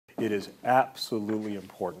it is absolutely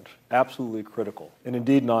important, absolutely critical, and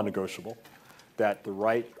indeed non-negotiable, that the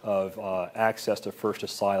right of access to first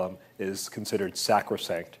asylum is considered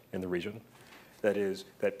sacrosanct in the region. That is,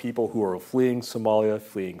 that people who are fleeing Somalia,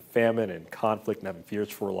 fleeing famine and conflict and having fears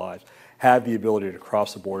for their lives, have the ability to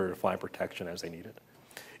cross the border to find protection as they need it.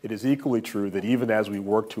 It is equally true that even as we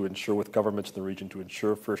work to ensure with governments in the region to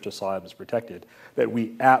ensure first asylum is protected, that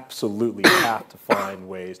we absolutely have to find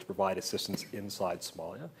ways to provide assistance inside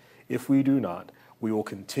Somalia. If we do not, we will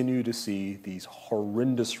continue to see these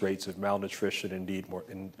horrendous rates of malnutrition, indeed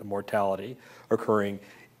mortality, occurring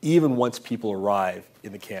even once people arrive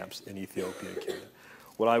in the camps in Ethiopia and Kenya.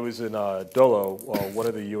 When I was in Dolo, one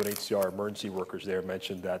of the UNHCR emergency workers there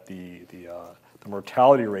mentioned that the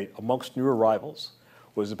mortality rate amongst new arrivals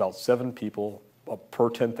was about 7 people per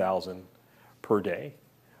 10,000 per day,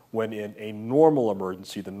 when in a normal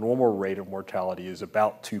emergency, the normal rate of mortality is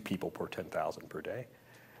about 2 people per 10,000 per day.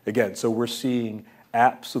 Again, so we're seeing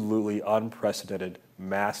absolutely unprecedented,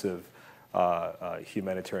 massive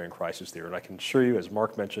humanitarian crisis there. And I can assure you, as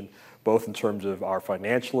Mark mentioned, both in terms of our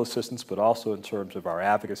financial assistance, but also in terms of our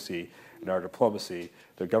advocacy and our diplomacy,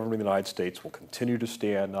 the government of the United States will continue to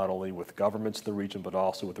stand not only with governments in the region, but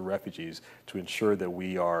also with the refugees to ensure that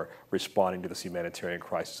we are responding to this humanitarian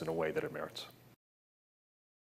crisis in a way that it merits.